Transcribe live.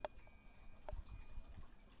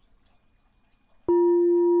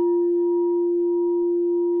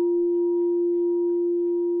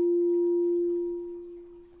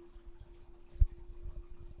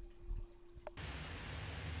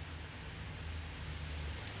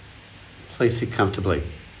Please sit comfortably.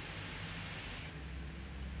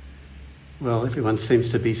 Well, everyone seems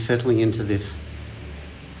to be settling into this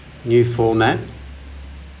new format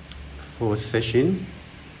for session.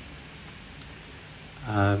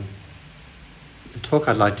 The talk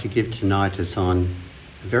I'd like to give tonight is on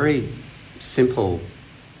a very simple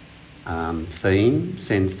theme,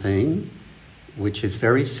 Zen theme, which is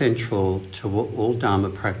very central to all Dharma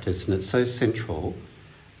practice, and it's so central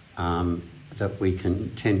that we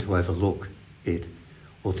can tend to overlook it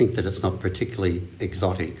or think that it's not particularly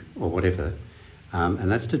exotic or whatever,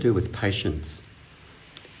 and that's to do with patience.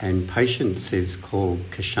 And patience is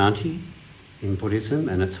called Kshanti in Buddhism,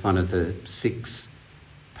 and it's one of the 6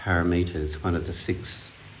 parameters, one of the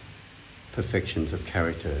 6 perfections of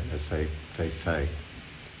character, as they say.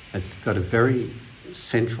 It's got a very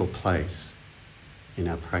central place in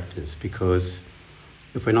our practice, because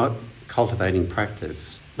if we're not cultivating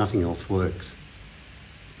practice, nothing else works.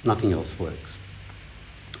 Nothing else works,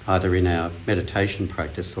 either in our meditation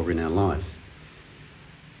practice or in our life.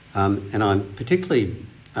 And I'm particularly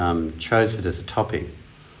chose it as a topic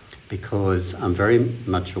because I'm very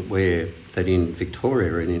much aware that in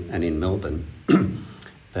Victoria and in Melbourne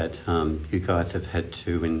that you guys have had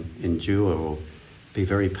to endure or be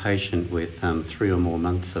very patient with 3 or more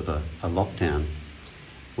months of a lockdown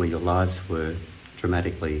where your lives were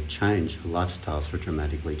dramatically changed, your lifestyles were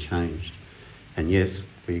dramatically changed. And yes,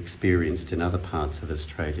 we experienced in other parts of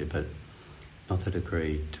Australia, but not the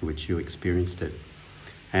degree to which you experienced it.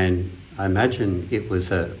 And I imagine it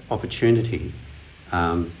was an opportunity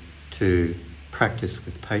to practice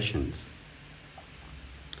with patience.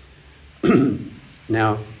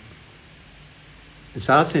 Now,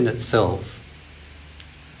 Zazen itself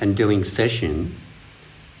and doing session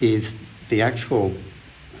is the actual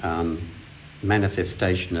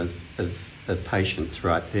manifestation of patience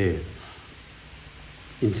right there.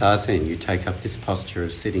 In Zazen, you take up this posture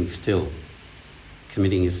of sitting still,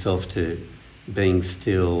 committing yourself to being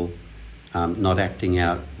still, not acting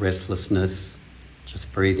out restlessness,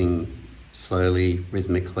 just breathing slowly,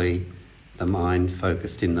 rhythmically, the mind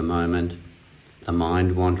focused in the moment, the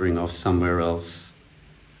mind wandering off somewhere else,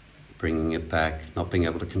 bringing it back, not being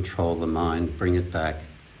able to control the mind, bring it back.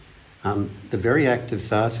 The very act of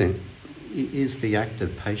Zazen is the act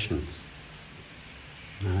of patience.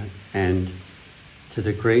 Right? And to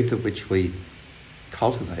the degree to which we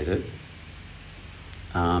cultivate it,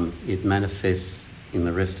 it manifests in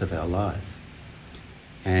the rest of our life.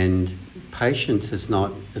 And patience it's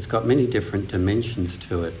got many different dimensions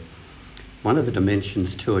to it. One of the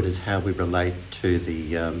dimensions to it is how we relate to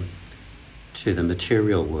the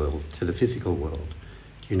material world, to the physical world.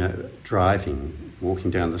 You know, driving,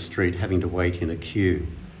 walking down the street, having to wait in a queue,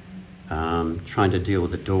 trying to deal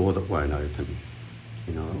with a door that won't open,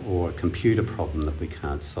 you know, or a computer problem that we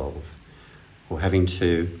can't solve, or having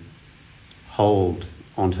to hold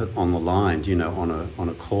on the line, you know, on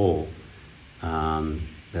a call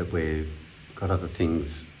that we've got other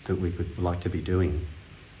things that we would like to be doing.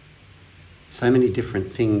 So many different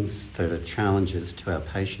things that are challenges to our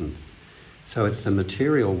patience. So it's the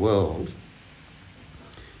material world.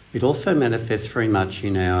 It also manifests very much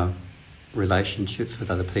in our relationships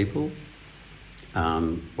with other people,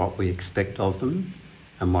 what we expect of them,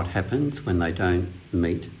 and what happens when they don't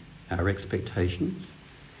meet our expectations.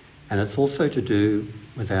 And it's also to do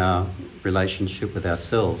with our relationship with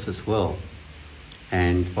ourselves as well,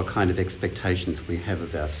 and what kind of expectations we have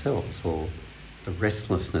of ourselves, or the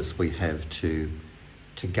restlessness we have to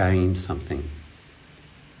gain something.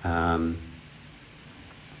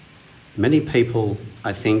 Many people,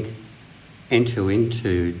 I think, enter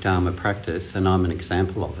into Dharma practice, and I'm an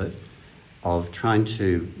example of it, of trying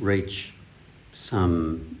to reach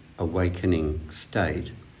some awakening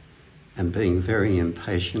state and being very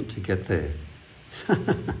impatient to get there.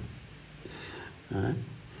 Right?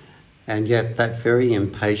 And yet that very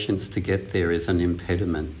impatience to get there is an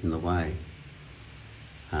impediment in the way.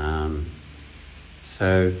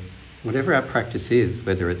 So whatever our practice is,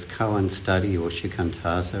 whether it's koan study or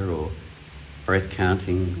shikantaza or breath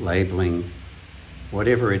counting, labelling,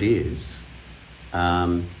 whatever it is,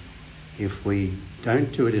 if we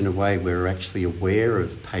don't do it in a way where we're actually aware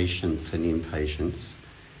of patience and impatience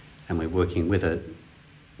and we're working with it,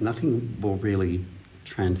 nothing will really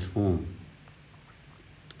transform.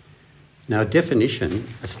 Now,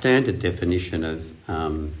 a standard definition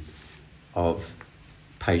of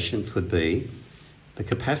patience would be the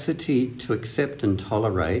capacity to accept and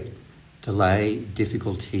tolerate delay,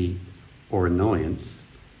 difficulty, or annoyance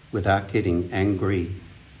without getting angry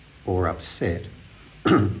or upset.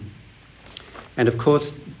 And of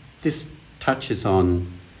course, this touches on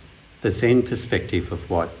the Zen perspective of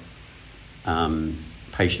what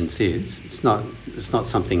patience is. It's not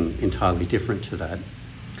something entirely different to that.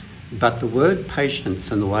 But the word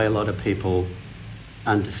patience and the way a lot of people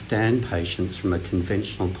understand patience from a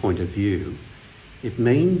conventional point of view, it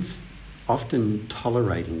means often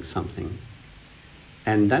tolerating something.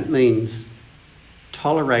 And that means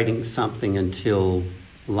tolerating something until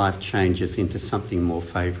life changes into something more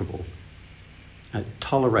favourable.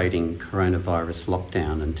 Tolerating coronavirus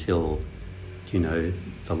lockdown until, the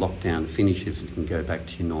lockdown finishes and you can go back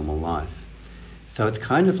to your normal life. So it's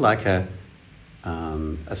kind of like a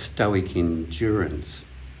stoic endurance.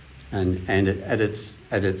 And at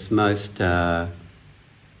its most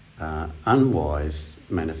unwise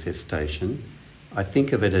manifestation, I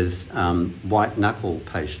think of it as white-knuckle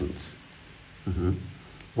patience. Mm-hmm.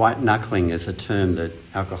 White-knuckling is a term that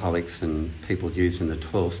alcoholics and people use in the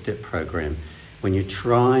 12-step program. When you're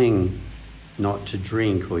trying not to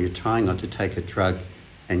drink or you're trying not to take a drug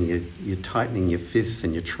and you're tightening your fists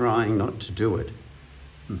and you're trying not to do it.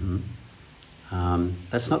 Mm-hmm.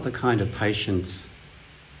 That's not the kind of patience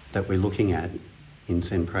that we're looking at in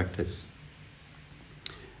Zen practice.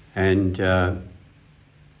 And to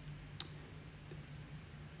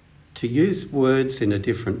use words in a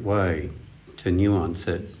different way, to nuance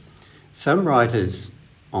it, some writers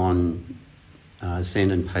on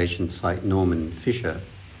Zen and patience, like Norman Fisher,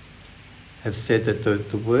 have said that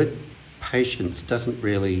the word patience doesn't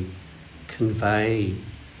really convey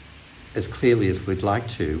as clearly as we'd like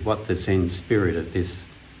to what the Zen spirit of this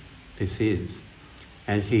is.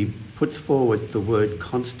 And he puts forward the word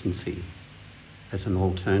constancy as an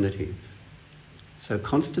alternative. So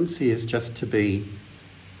constancy is just to be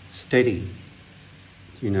steady,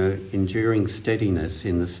 enduring steadiness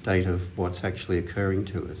in the state of what's actually occurring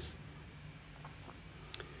to us.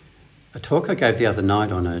 A talk I gave the other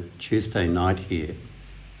night on a Tuesday night here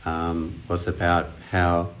was about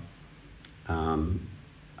how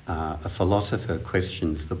a philosopher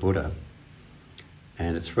questions the Buddha,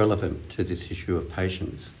 and it's relevant to this issue of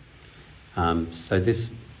patience. So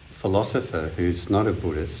this philosopher, who's not a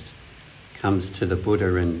Buddhist, comes to the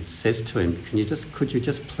Buddha and says to him, could you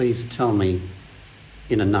just please tell me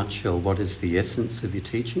in a nutshell what is the essence of your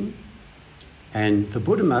teaching? And the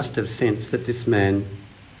Buddha must have sensed that this man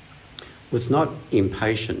was not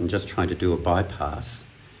impatient and just trying to do a bypass.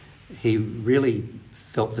 He really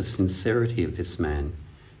felt the sincerity of this man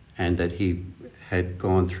and that he had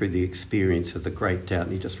gone through the experience of the great doubt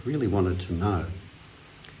and he just really wanted to know.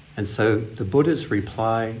 And so the Buddha's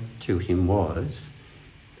reply to him was,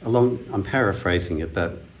 I'm paraphrasing it,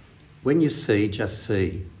 but when you see, just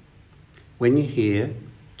see. When you hear,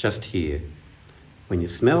 just hear. When you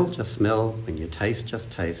smell, just smell. When you taste, just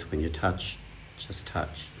taste. When you touch, just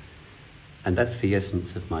touch. And that's the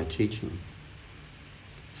essence of my teaching.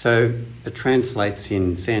 So it translates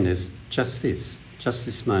in Zen as just this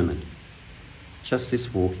moment, just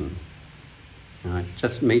this walking, right?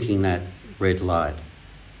 Just meeting that red light,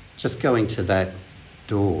 just going to that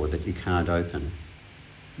door that you can't open.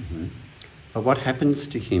 Mm-hmm. But what happens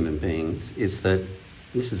to human beings is that,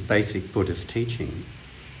 this is basic Buddhist teaching,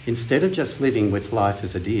 instead of just living with life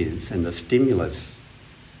as it is and the stimulus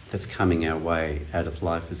that's coming our way out of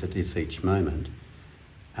life as it is each moment,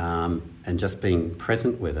 and just being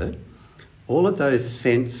present with it, all that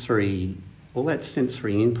sensory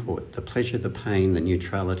input, the pleasure, the pain, the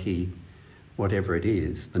neutrality, whatever it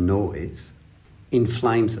is, the noise,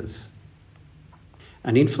 inflames us.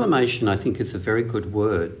 And inflammation, I think, is a very good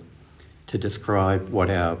word to describe what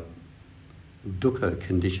our dukkha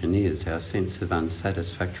condition is, our sense of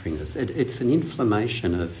unsatisfactoriness. It's an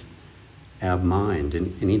inflammation of our mind,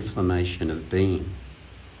 an inflammation of being.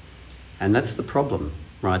 And that's the problem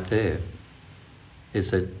right there,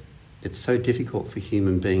 is that it's so difficult for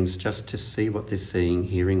human beings just to see what they're seeing,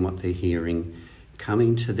 hearing what they're hearing,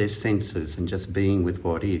 coming to their senses and just being with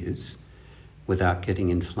what is without getting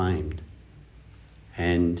inflamed.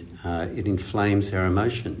 And it inflames our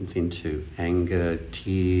emotions into anger,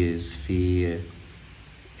 tears, fear,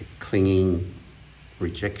 clinging,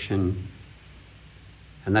 rejection.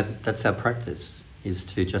 And that's our practice, is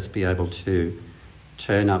to just be able to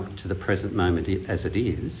turn up to the present moment as it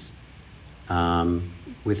is,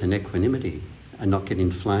 with an equanimity and not get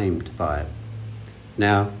inflamed by it.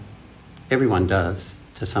 Now, everyone does,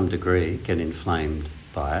 to some degree, get inflamed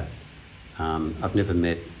by it. I've never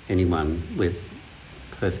met anyone with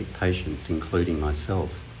perfect patience, including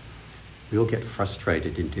myself. We all get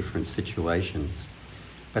frustrated in different situations.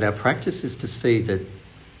 But our practice is to see that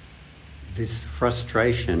this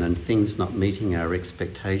frustration and things not meeting our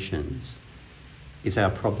expectations is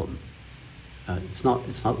our problem. It's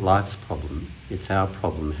not life's problem. It's our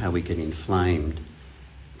problem, how we get inflamed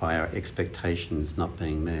by our expectations not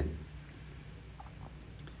being met.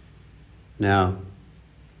 Now,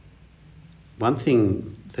 one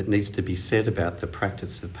thing that needs to be said about the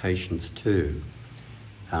practice of patience too,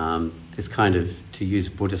 there's kind of, to use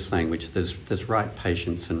Buddhist language, there's right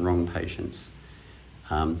patience and wrong patience.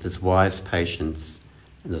 There's wise patience,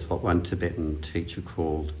 and there's what one Tibetan teacher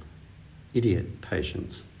called idiot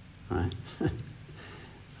patience, right?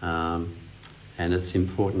 And it's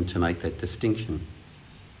important to make that distinction.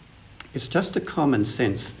 It's just a common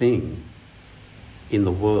sense thing in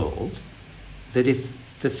the world that if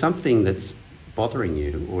there's something that's bothering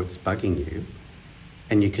you or it's bugging you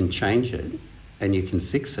and you can change it and you can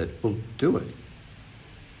fix it, well, do it.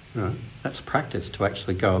 Right? That's practice, to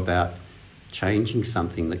actually go about changing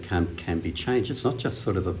something that can be changed. It's not just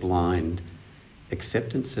sort of a blind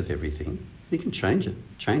acceptance of everything. You can change it.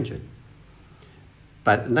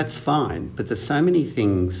 And that's fine, but there's so many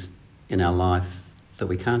things in our life that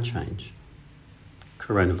we can't change.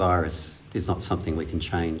 Coronavirus is not something we can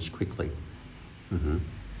change quickly.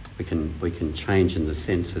 We can change in the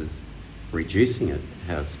sense of reducing it,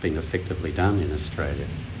 how it's been effectively done in Australia.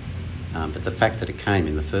 But the fact that it came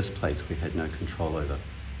in the first place, we had no control over.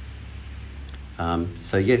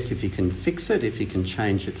 So yes, if you can fix it, if you can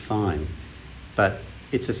change it, fine. But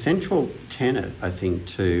it's a central tenet, I think,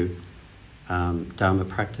 to Dharma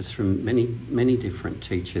practice from many different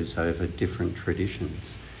teachers over different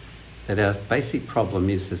traditions. That our basic problem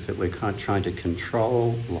is that we're kind of trying to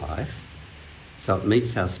control life so it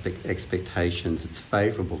meets our expectations, it's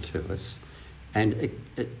favourable to us, and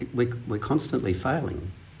we're constantly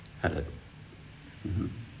failing at it.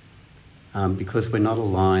 Because we're not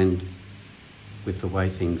aligned with the way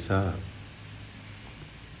things are.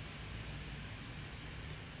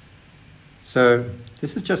 So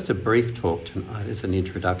this is just a brief talk tonight as an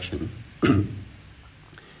introduction.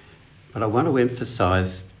 But I want to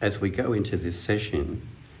emphasise as we go into this session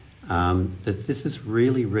that this is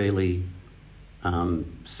really, really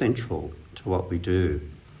central to what we do.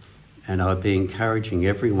 And I'll be encouraging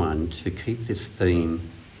everyone to keep this theme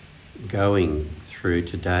going through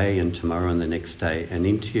today and tomorrow and the next day and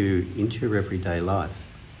into your everyday life.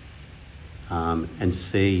 And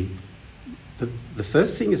see, the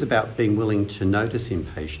first thing is about being willing to notice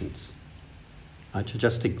impatience, right? To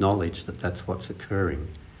just acknowledge that that's what's occurring.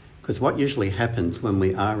 Because what usually happens when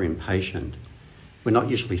we are impatient, we're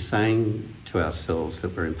not usually saying to ourselves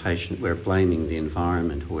that we're impatient, we're blaming the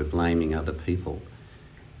environment or we're blaming other people.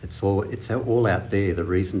 It's all out there, the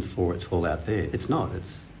reasons for it's all out there. It's not,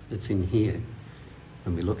 it's in here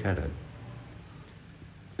when we look at it.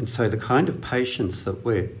 And so the kind of patience that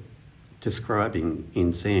we're describing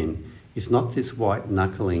in Zen is not this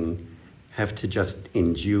white-knuckling, have to just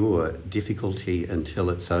endure difficulty until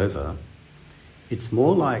it's over. It's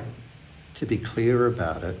more like, to be clear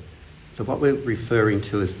about it, that what we're referring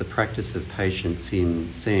to as the practice of patience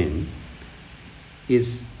in Zen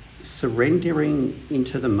is surrendering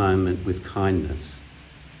into the moment with kindness.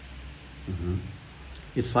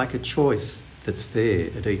 It's like a choice that's there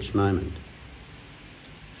at each moment.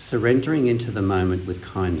 Surrendering into the moment with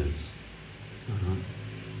kindness.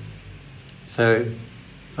 So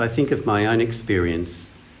if I think of my own experience,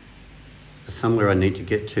 somewhere I need to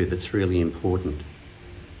get to that's really important.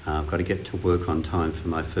 I've got to get to work on time for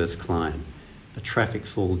my first client. The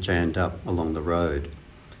traffic's all jammed up along the road.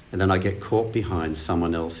 And then I get caught behind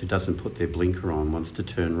someone else who doesn't put their blinker on, wants to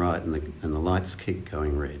turn right, and the lights keep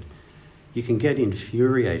going red. You can get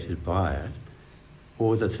infuriated by it,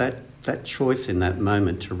 or there's that choice in that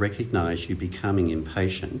moment to recognise you becoming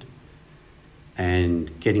impatient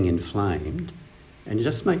and getting inflamed, and you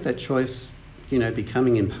just make that choice,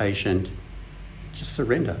 becoming impatient, just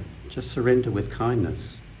surrender with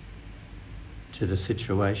kindness to the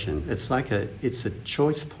situation. It's a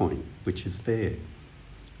choice point which is there,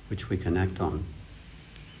 which we can act on.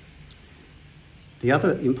 The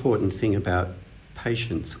other important thing about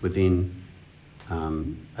patience within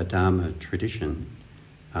a Dharma tradition,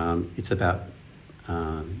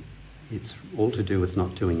 it's all to do with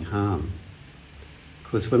not doing harm.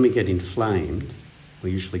 Because when we get inflamed,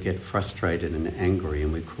 we usually get frustrated and angry,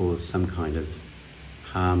 and we cause some kind of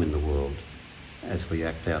harm in the world as we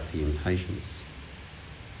act out the impatience.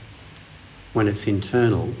 When it's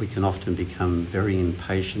internal, we can often become very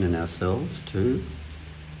impatient in ourselves too,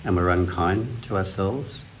 and we're unkind to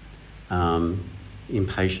ourselves,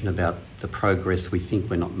 impatient about the progress we think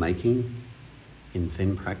we're not making in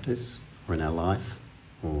Zen practice or in our life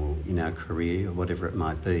or in our career or whatever it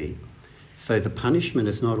might be. So the punishment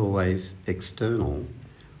is not always external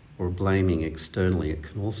or blaming externally. It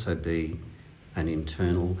can also be an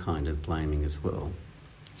internal kind of blaming as well.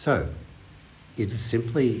 So it is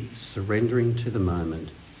simply surrendering to the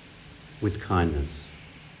moment with kindness.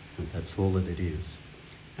 And that's all that it is.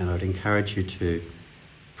 And I'd encourage you to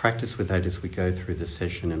practice with that as we go through the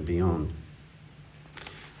session and beyond.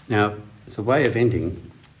 Now, as a way of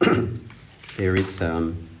ending, there is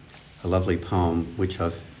a lovely poem which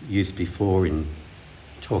I've used before in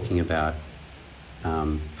talking about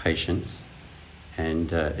patience,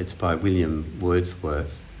 and it's by William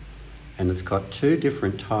Wordsworth, and it's got two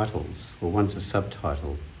different titles, or one's a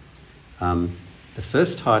subtitle. The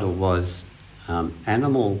first title was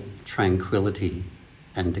Animal Tranquility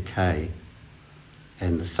and Decay,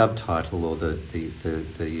 and the subtitle, or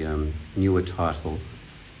the newer title,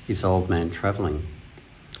 is Old Man Travelling.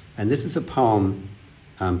 And this is a poem,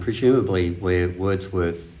 presumably where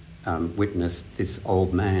Wordsworth witnessed this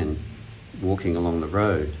old man walking along the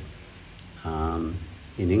road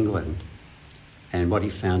in England. And what he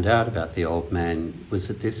found out about the old man was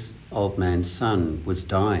that this old man's son was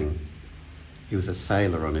dying. He was a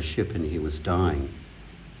sailor on a ship and he was dying.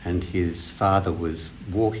 And his father was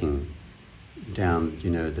walking down,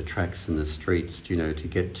 the tracks and the streets, to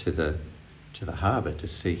get to the harbour to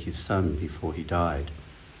see his son before he died.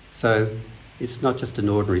 So it's not just an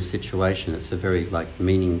ordinary situation, it's a very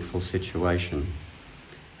meaningful situation.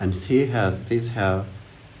 And here's how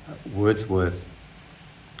Wordsworth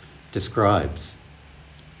describes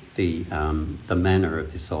the manner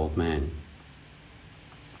of this old man.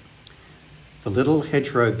 The little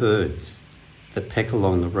hedgerow birds that peck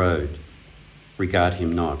along the road regard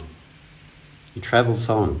him not. He travels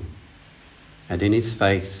on, and in his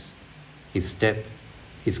face, his step,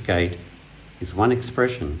 his gait, his one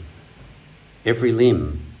expression, every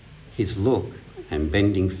limb, his look and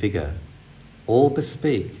bending figure, all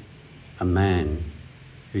bespeak a man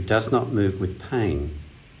who does not move with pain,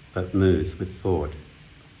 but moves with thought.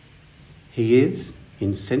 He is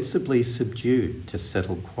insensibly subdued to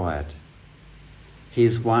settled quiet. He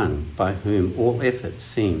is one by whom all effort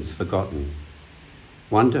seems forgotten,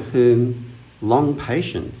 one to whom long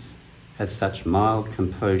patience has such mild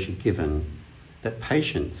composure given that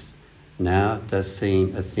patience now does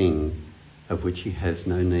seem a thing of which he has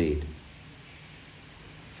no need.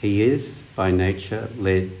 He is by nature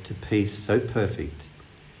led to peace so perfect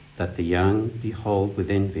that the young behold with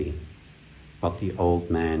envy what the old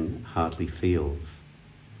man hardly feels.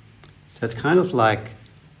 So it's kind of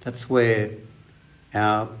that's where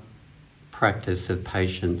our practice of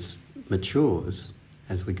patience matures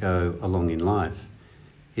as we go along in life,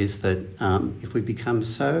 is that if we become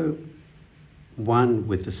so one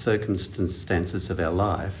with the circumstances of our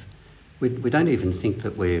life, we don't even think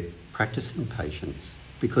that we're practicing patience,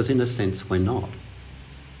 because in a sense we're not.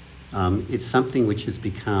 It's something which has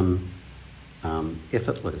become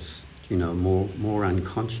effortless, more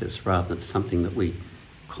unconscious, rather than something that we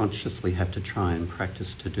consciously have to try and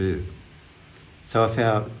practice to do. So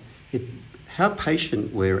how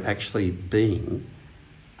patient we're actually being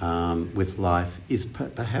with life is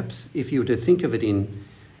perhaps, if you were to think of it in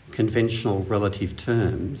conventional relative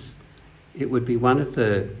terms, it would be one of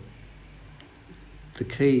the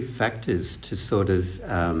key factors to sort of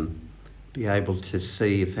be able to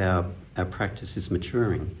see if our practice is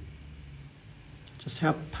maturing. Just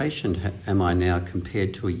how patient am I now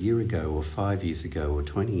compared to a year ago or 5 years ago or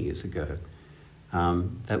 20 years ago?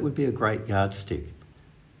 That would be a great yardstick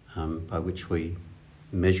by which we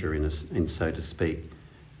measure, in so to speak,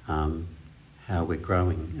 how we're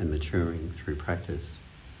growing and maturing through practice.